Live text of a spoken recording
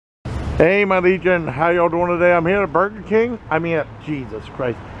Hey, my Legion, how y'all doing today? I'm here at Burger King. I mean, at Jesus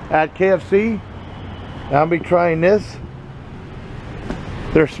Christ, at KFC. I'll be trying this.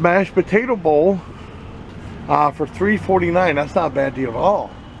 Their smashed potato bowl for $3.49. That's not a bad deal at all.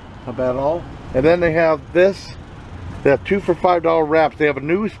 Not bad at all. And then they have this. They have 2 for $5 wraps. They have a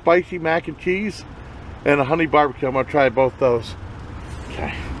new spicy mac and cheese and a honey barbecue. I'm gonna try both those.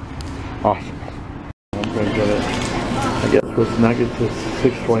 Okay, awesome. I'm gonna get it. I guess with nuggets is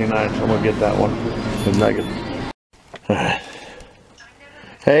 $6.29, so I'm gonna get that one with nuggets. Alright.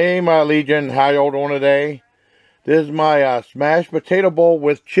 Hey, my Legion, how y'all doing today? This is my smashed potato bowl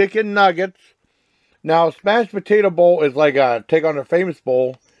with chicken nuggets. Now, smashed potato bowl is like a take on a famous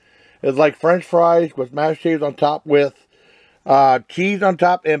bowl. It's like French fries with mashed potatoes on top with cheese on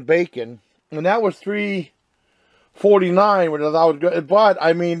top and bacon, and that was $3.49, which I thought was good. But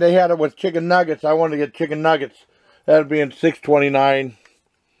I mean, they had it with chicken nuggets. I wanted to get chicken nuggets. That'd be in $6.29.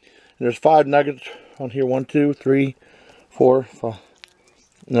 There's 5 nuggets on here. 1, 2, 3, 4, 5.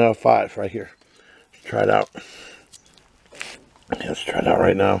 No, 5 right here. Let's try it out. Let's try it out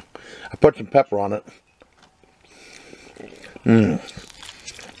right now. I put some pepper on it.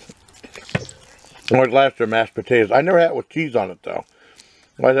 Like last year, mashed potatoes. I never had it with cheese on it though.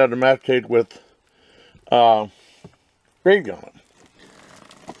 I had the mashed potatoes with gravy on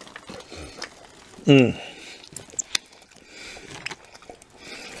it.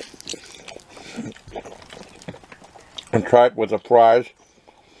 And try it with the fries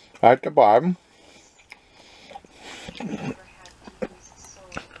at the bottom.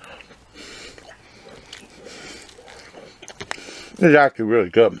 It's actually really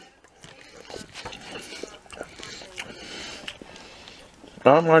good. I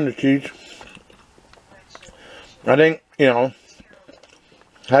don't mind the cheese. I think, you know,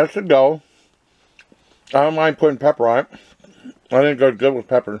 has to go. I don't mind putting pepper on it. I think it goes good with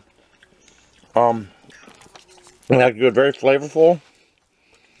pepper. That's good, very flavorful.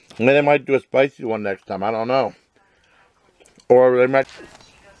 And then they might do a spicy one next time. I don't know. Or they might.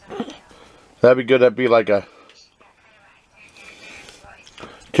 That'd be good. That'd be like a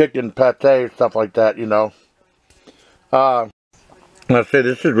chicken pate or stuff like that, you know. Let's say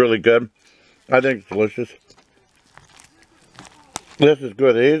this is really good. I think it's delicious. This is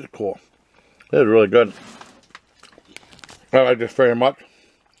good. It is cool. This is really good. I like this very much.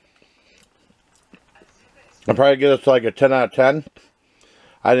 I'll probably give this like a 10 out of 10.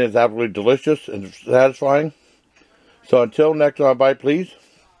 I think it's absolutely delicious and satisfying. So until next time I bite, please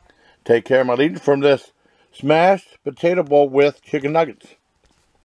take care, my Legion, from this smashed potato bowl with chicken nuggets.